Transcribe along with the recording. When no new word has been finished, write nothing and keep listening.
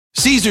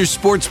Caesars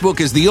Sportsbook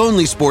is the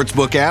only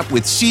sportsbook app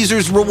with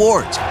Caesars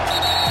Rewards.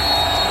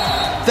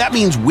 That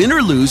means win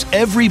or lose,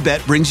 every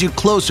bet brings you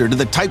closer to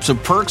the types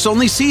of perks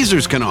only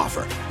Caesars can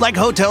offer, like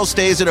hotel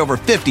stays at over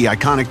 50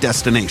 iconic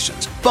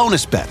destinations,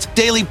 bonus bets,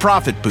 daily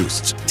profit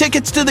boosts,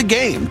 tickets to the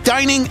game,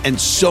 dining, and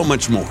so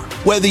much more.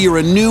 Whether you're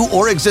a new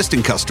or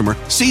existing customer,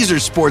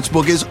 Caesars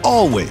Sportsbook is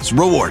always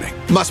rewarding.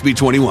 Must be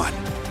 21.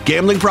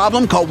 Gambling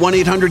problem? Call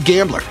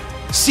 1-800-GAMBLER.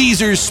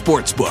 Caesars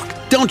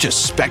Sportsbook. Don't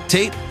just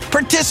spectate,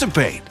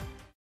 participate.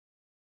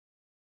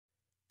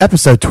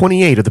 Episode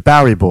 28 of the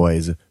Bowery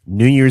Boys,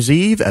 New Year's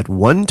Eve at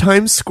One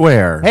Times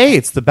Square. Hey,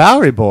 it's the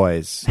Bowery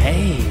Boys.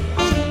 Hey.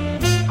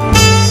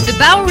 The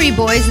Bowery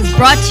Boys is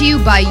brought to you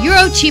by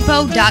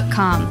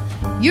Eurocheapo.com.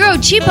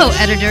 Eurocheapo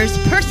editors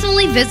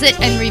personally visit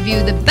and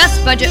review the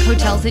best budget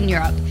hotels in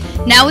Europe,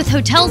 now with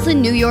hotels in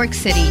New York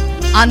City,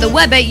 on the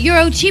web at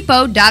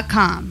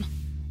Eurocheapo.com.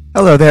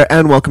 Hello there,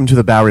 and welcome to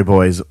the Bowery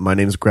Boys. My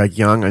name is Greg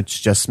Young. It's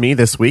just me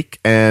this week,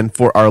 and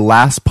for our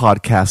last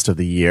podcast of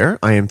the year,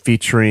 I am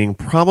featuring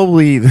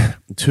probably,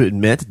 to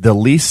admit, the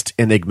least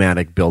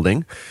enigmatic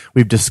building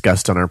we've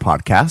discussed on our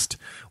podcast,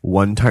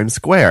 One Times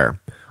Square.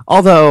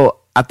 Although,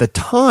 at the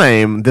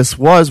time, this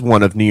was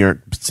one of New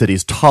York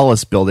City's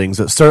tallest buildings.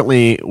 It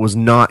certainly was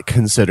not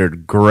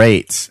considered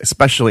great,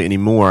 especially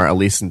anymore, at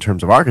least in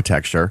terms of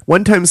architecture.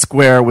 One Times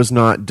Square was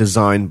not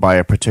designed by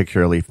a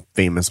particularly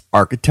famous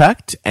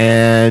architect,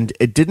 and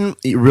it didn't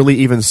really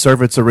even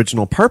serve its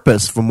original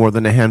purpose for more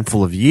than a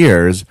handful of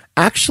years.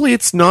 Actually,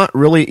 it's not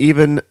really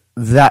even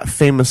that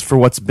famous for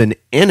what's been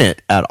in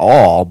it at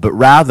all, but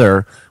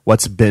rather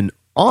what's been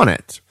on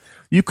it.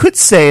 You could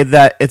say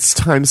that it's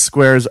Times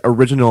Square's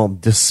original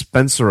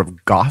dispenser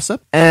of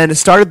gossip, and it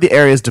started the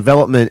area's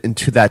development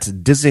into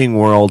that dizzying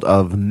world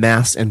of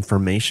mass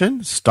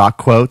information, stock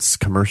quotes,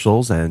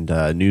 commercials, and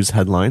news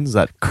headlines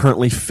that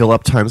currently fill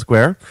up Times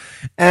Square.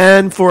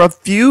 And for a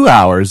few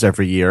hours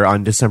every year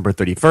on December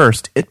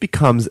 31st, it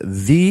becomes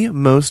the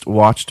most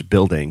watched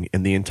building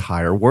in the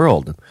entire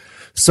world.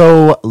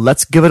 So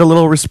let's give it a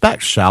little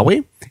respect, shall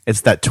we?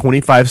 It's that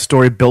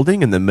 25-story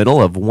building in the middle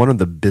of one of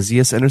the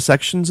busiest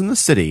intersections in the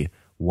city,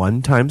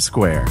 One Times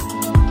Square.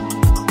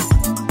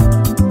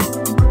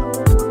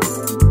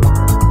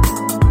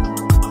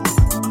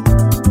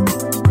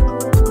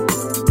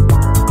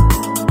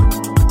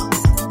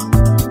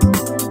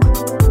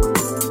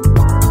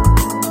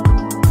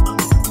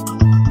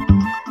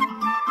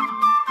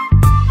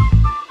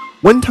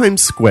 One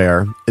Times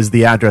Square is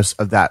the address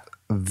of that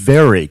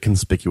very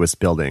conspicuous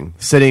building,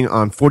 sitting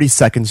on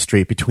 42nd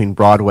Street between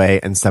Broadway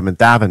and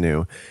 7th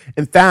Avenue.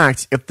 In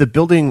fact, if the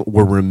building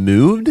were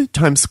removed,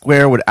 Times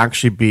Square would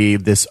actually be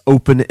this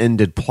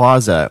open-ended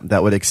plaza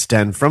that would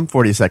extend from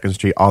 42nd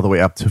Street all the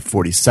way up to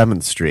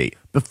 47th Street.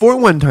 Before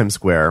One Times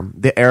Square,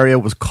 the area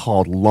was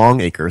called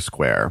Longacre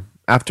Square,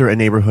 after a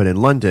neighborhood in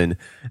London.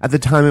 At the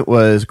time it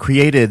was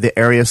created, the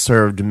area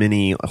served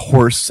many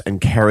horse and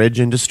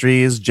carriage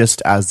industries,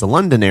 just as the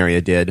London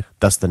area did,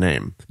 thus the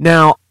name.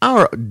 Now,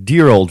 our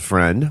dear old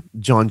friend,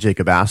 John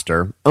Jacob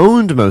Astor,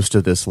 owned most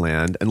of this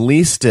land and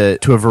leased it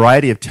to a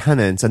variety of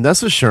tenants, and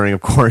thus assuring, of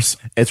course,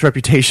 its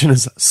reputation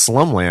as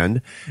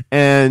slumland,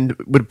 and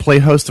would play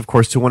host, of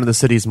course, to one of the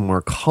city's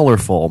more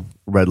colorful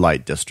red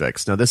light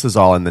districts. Now, this is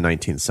all in the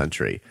 19th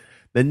century.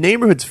 The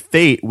neighborhood's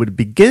fate would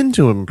begin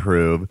to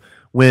improve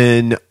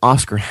when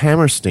Oscar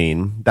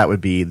Hammerstein, that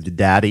would be the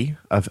daddy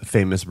of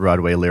famous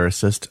Broadway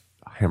lyricist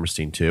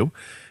Hammerstein II,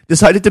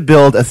 decided to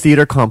build a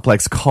theater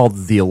complex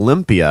called the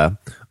Olympia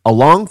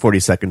along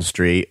 42nd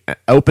Street,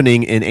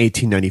 opening in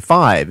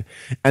 1895.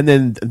 And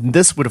then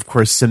this would, of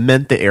course,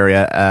 cement the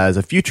area as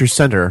a future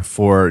center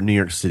for New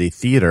York City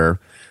theater.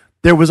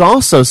 There was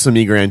also some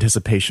eager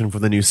anticipation for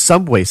the new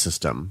subway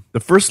system, the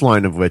first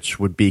line of which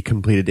would be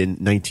completed in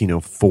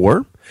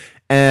 1904.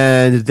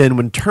 And then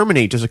would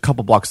terminate just a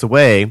couple blocks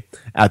away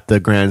at the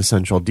Grand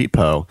Central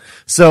Depot.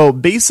 So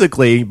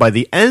basically, by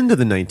the end of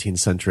the 19th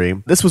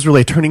century, this was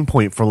really a turning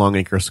point for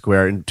Longacre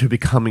Square into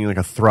becoming like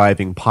a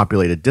thriving,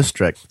 populated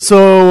district.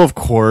 So, of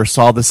course,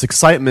 all this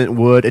excitement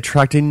would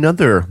attract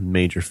another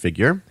major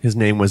figure. His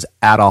name was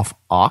Adolph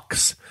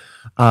Ochs,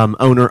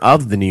 owner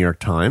of the New York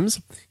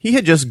Times. He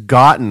had just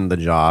gotten the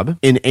job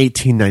in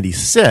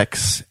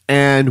 1896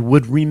 and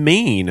would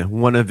remain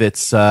one of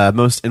its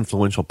most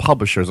influential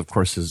publishers. Of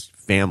course, his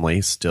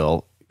family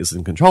still is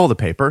in control of the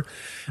paper.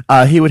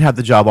 He would have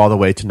the job all the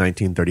way to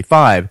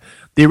 1935.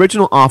 The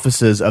original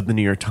offices of the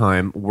New York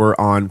Times were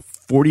on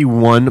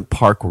 41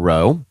 Park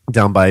Row,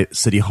 down by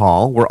City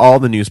Hall, where all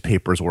the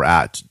newspapers were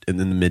at in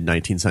the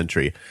mid-19th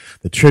century.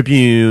 The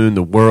Tribune,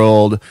 the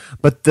World,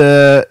 but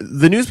the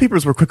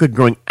newspapers were quickly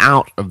growing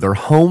out of their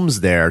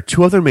homes there.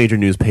 Two other major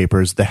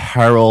newspapers, the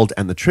Herald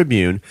and the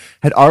Tribune,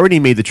 had already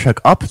made the trek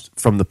up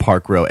from the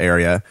Park Row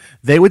area.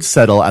 They would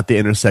settle at the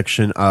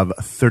intersection of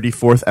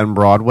 34th and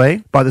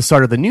Broadway. By the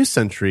start of the new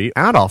century,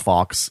 Adolph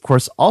Ochs, of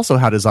course, also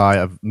had his eye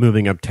of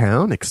moving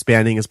uptown,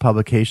 expanding his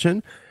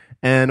publication,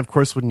 and, of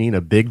course, would need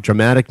a big,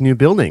 dramatic new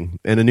building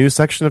in a new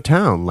section of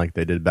town like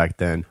they did back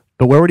then.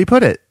 But where would he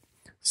put it?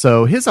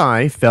 So his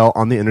eye fell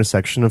on the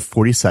intersection of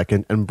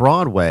 42nd and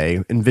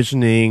Broadway,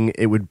 envisioning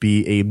it would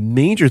be a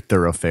major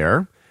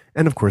thoroughfare,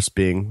 and of course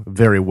being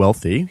very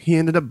wealthy, he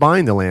ended up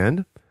buying the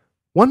land.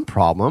 One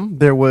problem,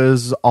 there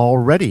was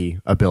already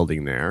a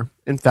building there.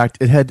 In fact,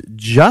 it had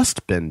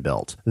just been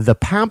built. The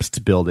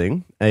Pabst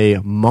Building, a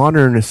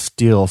modern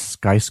steel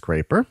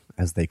skyscraper,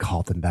 as they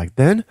called them back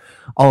then,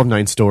 all of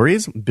 9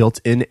 stories, built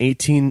in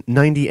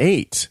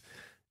 1898.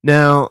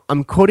 Now,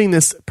 I'm quoting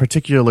this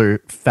particular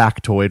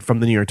factoid from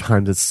the New York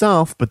Times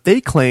itself, but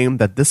they claim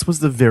that this was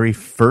the very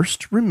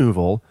first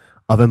removal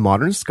of a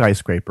modern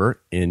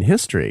skyscraper in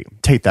history.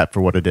 Take that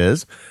for what it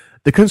is.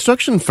 The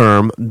construction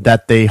firm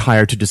that they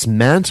hired to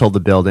dismantle the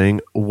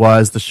building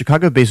was the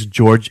Chicago-based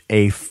George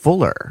A.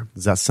 Fuller.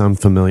 Does that sound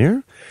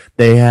familiar?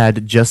 They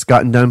had just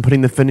gotten done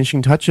putting the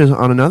finishing touches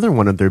on another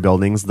one of their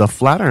buildings, the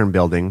Flatiron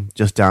Building,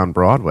 just down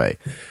Broadway.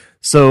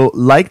 So,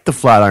 like the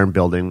Flatiron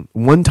Building,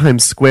 One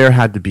Times Square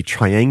had to be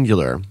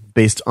triangular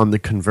based on the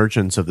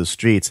convergence of the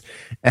streets.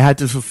 It had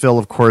to fulfill,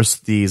 of course,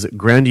 these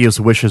grandiose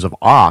wishes of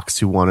Ox,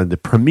 who wanted the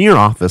premier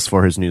office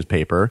for his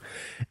newspaper.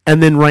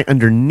 And then right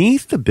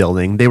underneath the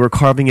building, they were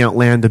carving out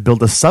land to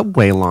build a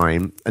subway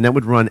line, and that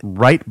would run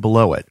right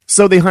below it.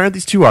 So they hired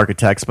these 2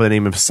 architects by the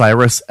name of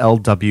Cyrus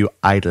L.W.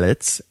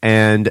 Eidlitz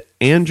and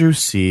Andrew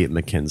C.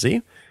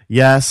 McKenzie.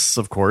 Yes,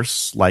 of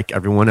course, like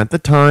everyone at the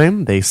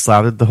time, they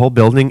slouted the whole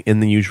building in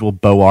the usual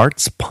Beaux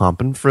Arts,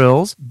 pomp and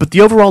frills. But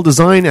the overall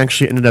design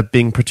actually ended up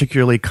being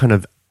particularly kind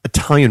of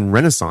Italian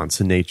Renaissance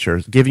in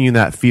nature, giving you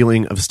that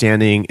feeling of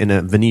standing in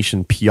a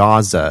Venetian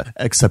piazza,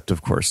 except,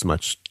 of course,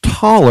 much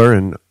taller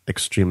and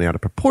extremely out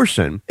of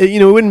proportion. It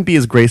wouldn't be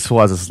as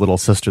graceful as its little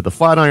sister, the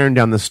Flatiron,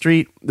 down the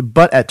street,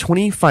 but at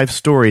 25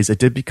 stories, it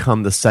did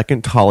become the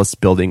second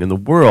tallest building in the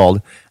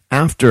world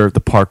after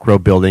the Park Row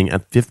building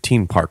at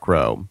 15 Park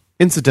Row.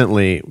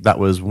 Incidentally, that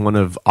was one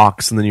of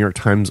Ox and the New York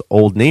Times'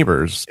 old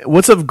neighbors.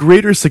 What's of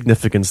greater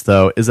significance,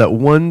 though, is that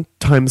One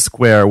Times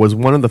Square was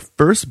one of the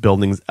first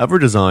buildings ever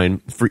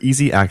designed for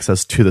easy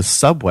access to the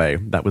subway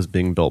that was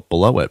being built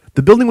below it.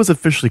 The building was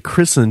officially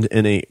christened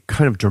in a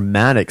kind of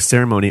dramatic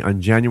ceremony on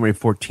January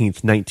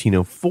 14th,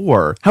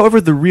 1904.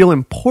 However, the real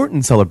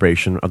important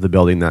celebration of the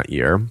building that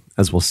year,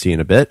 as we'll see in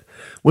a bit,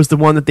 was the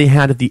one that they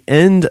had at the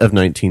end of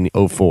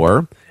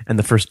 1904 and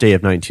the first day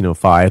of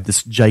 1905,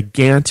 this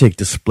gigantic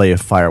display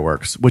of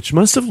fireworks, which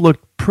must have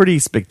looked pretty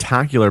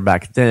spectacular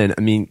back then.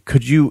 I mean,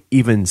 could you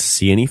even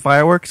see any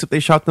fireworks if they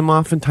shot them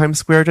off in Times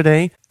Square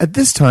today? At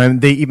this time,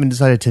 they even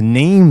decided to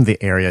name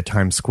the area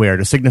Times Square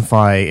to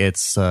signify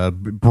its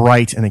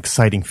bright and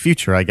exciting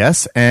future, I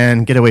guess,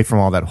 and get away from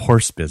all that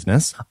horse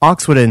business.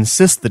 Ox would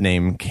insist the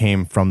name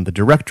came from the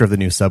director of the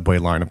new subway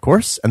line, of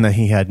course, and that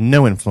he had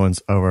no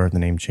influence over the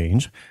name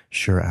change.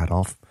 Sure,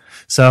 Adolf.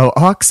 So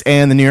Ox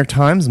and the New York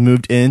Times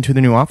moved into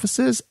the new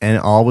offices, and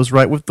all was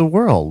right with the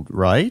world,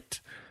 right?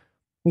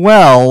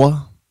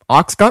 Well,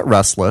 Ox got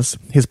restless,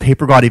 his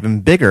paper got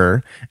even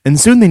bigger, and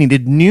soon they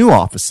needed new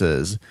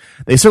offices.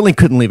 They certainly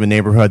couldn't leave a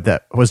neighborhood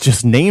that was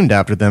just named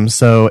after them,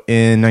 so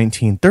in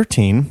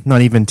 1913,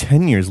 not even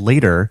 10 years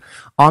later,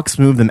 Ox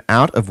moved them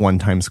out of One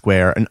Times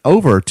Square and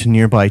over to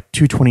nearby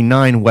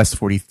 229 West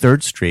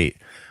 43rd Street,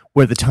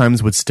 where the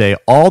Times would stay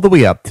all the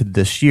way up to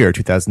this year,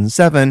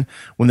 2007,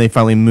 when they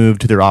finally moved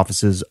to their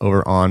offices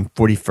over on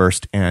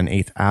 41st and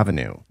 8th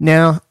Avenue.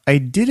 Now, I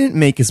didn't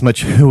make as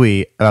much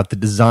hooey about the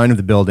design of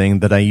the building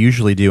that I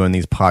usually do in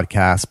these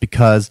podcasts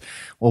because,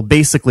 well,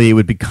 basically it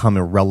would become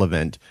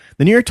irrelevant.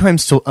 The New York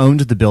Times still owned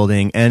the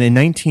building, and in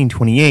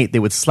 1928, they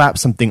would slap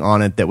something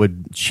on it that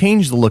would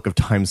change the look of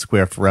Times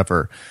Square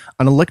forever.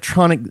 An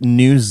electronic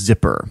news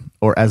zipper,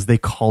 or as they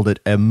called it,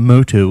 a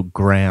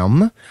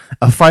motogram,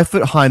 a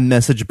 5-foot-high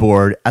message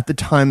board, at the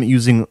time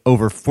using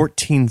over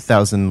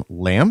 14,000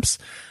 lamps,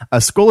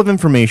 a scroll of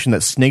information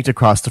that snaked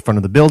across the front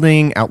of the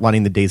building,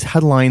 outlining the day's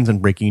headlines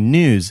and breaking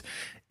news.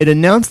 It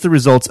announced the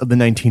results of the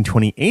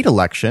 1928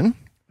 election.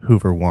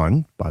 Hoover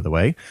won, by the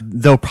way,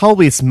 though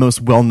probably its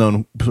most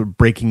well-known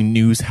breaking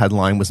news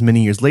headline was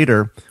many years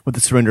later with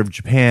the surrender of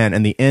Japan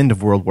and the end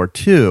of World War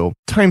II.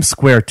 Times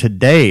Square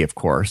today, of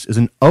course, is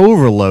an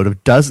overload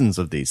of dozens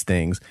of these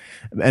things,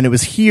 and it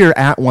was here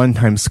at One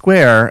Times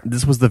Square,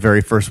 this was the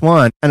very first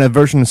one, and a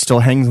version still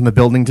hangs on the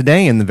building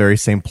today in the very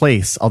same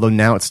place, although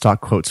now it's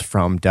stock quotes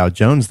from Dow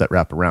Jones that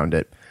wrap around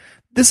it.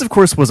 This, of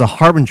course, was a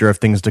harbinger of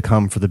things to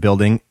come for the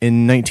building.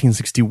 In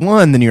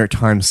 1961, the New York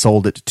Times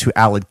sold it to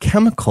Allied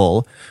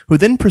Chemical, who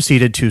then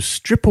proceeded to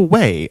strip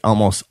away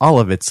almost all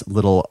of its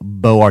little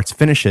Beaux Arts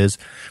finishes,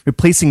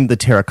 replacing the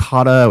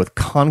terracotta with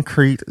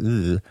concrete,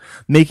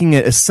 making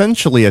it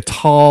essentially a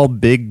tall,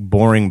 big,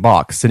 boring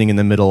box sitting in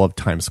the middle of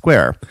Times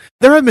Square.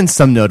 There have been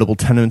some notable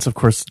tenants, of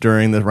course,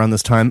 around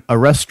this time. A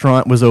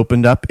restaurant was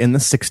opened up in the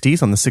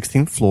 60s on the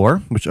 16th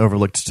floor, which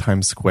overlooked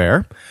Times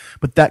Square,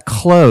 but that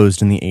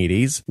closed in the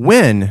 80s.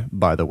 When,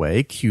 by the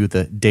way, cue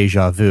the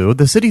deja vu,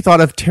 the city thought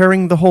of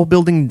tearing the whole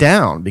building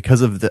down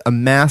because of a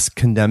mass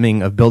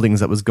condemning of buildings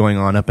that was going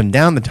on up and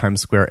down the Times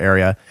Square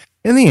area.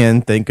 In the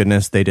end, thank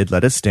goodness they did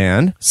let it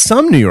stand.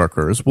 Some New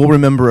Yorkers will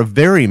remember a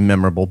very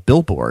memorable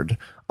billboard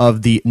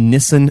of the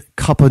Nissin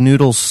Cup of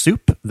Noodles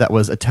soup that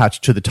was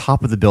attached to the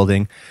top of the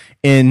building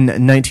in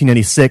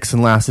 1996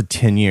 and lasted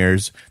 10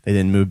 years. They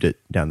then moved it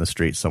down the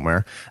street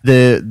somewhere.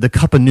 The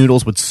cup of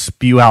noodles would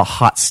spew out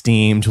hot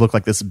steam to look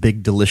like this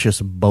big,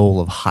 delicious bowl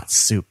of hot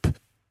soup.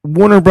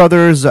 Warner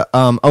Brothers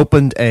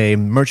opened a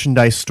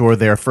merchandise store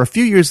there for a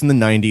few years in the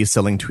 90s,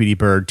 selling Tweety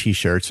Bird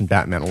t-shirts and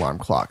Batman alarm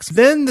clocks.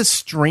 Then the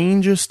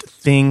strangest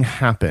thing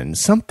happened.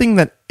 Something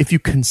that, if you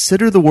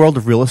consider the world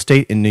of real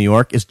estate in New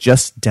York, is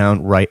just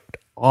downright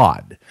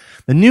odd.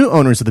 The new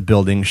owners of the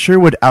building,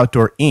 Sherwood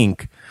Outdoor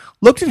Inc.,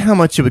 looked at how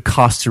much it would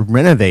cost to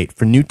renovate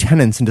for new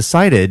tenants and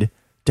decided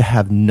to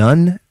have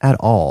none at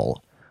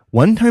all.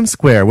 One Times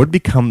Square would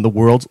become the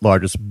world's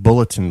largest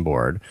bulletin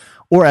board,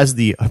 or as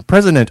the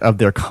president of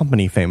their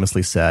company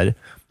famously said,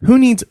 who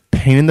needs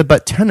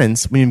pain-in-the-butt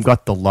tenants when you've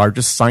got the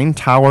largest sign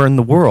tower in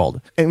the world?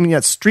 And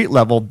at street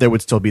level, there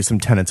would still be some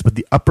tenants, but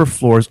the upper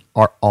floors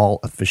are all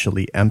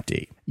officially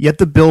empty. Yet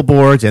the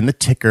billboards and the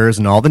tickers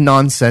and all the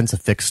nonsense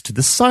affixed to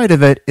the side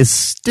of it is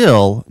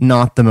still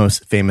not the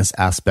most famous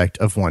aspect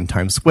of One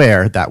Times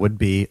Square. That would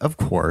be, of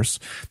course,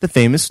 the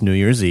famous New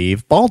Year's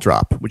Eve ball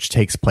drop, which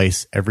takes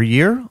place every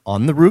year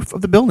on the roof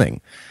of the building.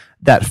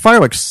 That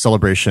fireworks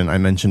celebration I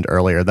mentioned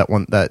earlier, that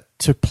one that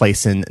took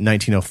place in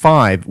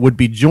 1905, would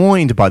be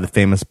joined by the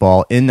famous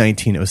ball in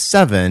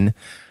 1907.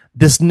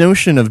 This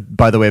notion of,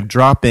 by the way, of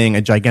dropping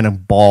a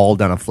gigantic ball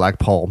down a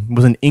flagpole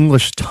was an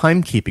English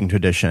timekeeping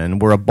tradition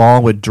where a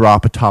ball would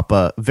drop atop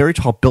a very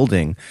tall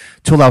building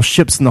to allow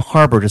ships in the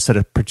harbor to set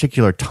a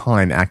particular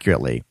time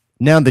accurately.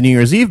 Now, the New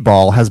Year's Eve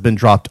ball has been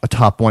dropped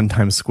atop One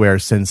Times Square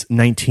since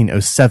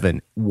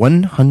 1907,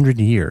 100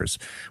 years,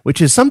 which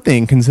is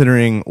something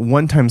considering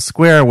One Times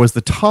Square was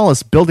the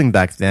tallest building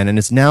back then and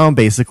is now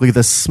basically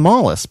the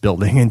smallest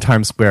building in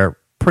Times Square,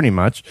 pretty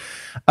much.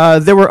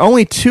 There were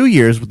only 2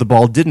 years where the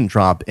ball didn't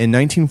drop, in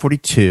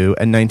 1942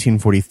 and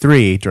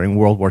 1943 during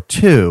World War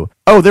II.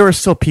 Oh, there were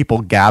still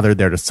people gathered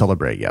there to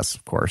celebrate. Yes,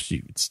 of course,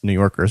 it's New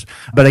Yorkers.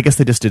 But I guess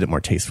they just did it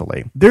more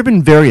tastefully. There have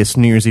been various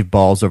New Year's Eve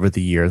balls over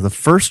the years. The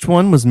first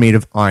one was made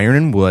of iron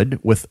and wood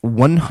with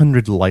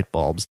 100 light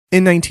bulbs.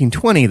 In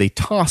 1920, they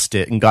tossed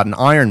it and got an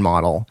iron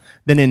model.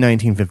 Then in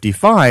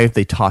 1955,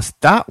 they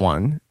tossed that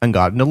one and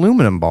got an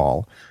aluminum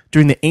ball.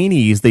 During the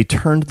 80s, they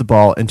turned the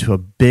ball into a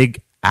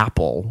big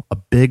apple, a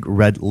big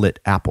red lit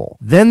apple.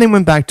 Then they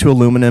went back to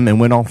aluminum and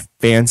went all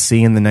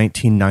fancy in the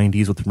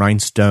 1990s with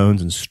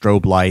rhinestones and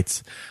strobe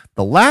lights.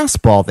 The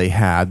last ball they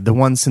had, the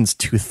one since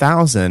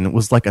 2000,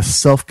 was like a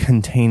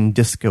self-contained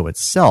disco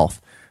itself,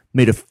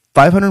 made of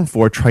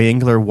 504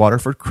 triangular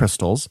Waterford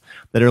crystals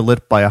that are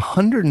lit by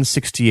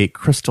 168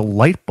 crystal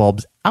light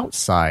bulbs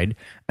outside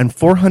and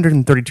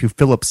 432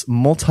 Philips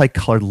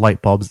multicolored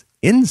light bulbs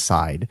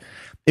inside.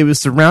 It was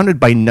surrounded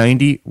by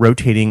 90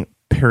 rotating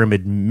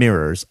pyramid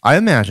mirrors. I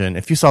imagine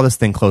if you saw this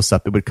thing close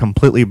up, it would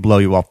completely blow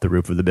you off the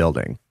roof of the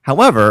building.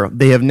 However,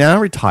 they have now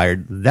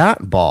retired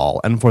that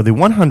ball, and for the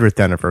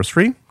 100th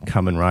anniversary,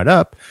 coming right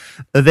up,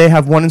 they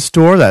have one in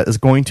store that is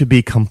going to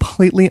be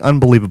completely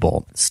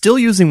unbelievable. Still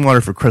using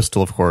Waterford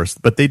crystal, of course,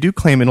 but they do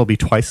claim it'll be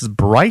twice as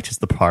bright as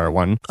the prior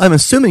one. I'm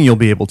assuming you'll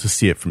be able to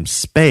see it from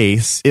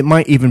space. It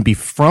might even be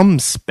from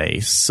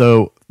space,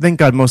 so thank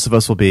God most of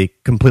us will be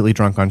completely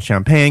drunk on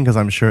champagne, because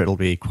I'm sure it'll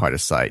be quite a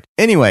sight.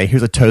 Anyway,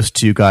 here's a toast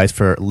to you guys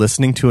for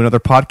listening to another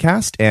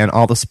podcast and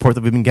all the support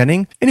that we've been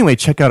getting. Anyway,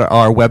 check out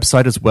our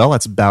website as well.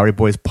 That's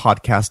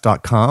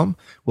BoweryBoysPodcast.com.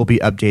 We'll be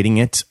updating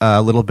it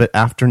a little bit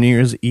after New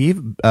Year's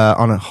Eve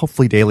on a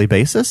hopefully daily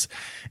basis.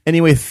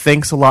 Anyway,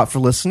 thanks a lot for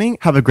listening.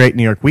 Have a great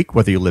New York week,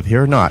 whether you live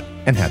here or not,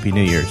 and Happy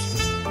New Year's.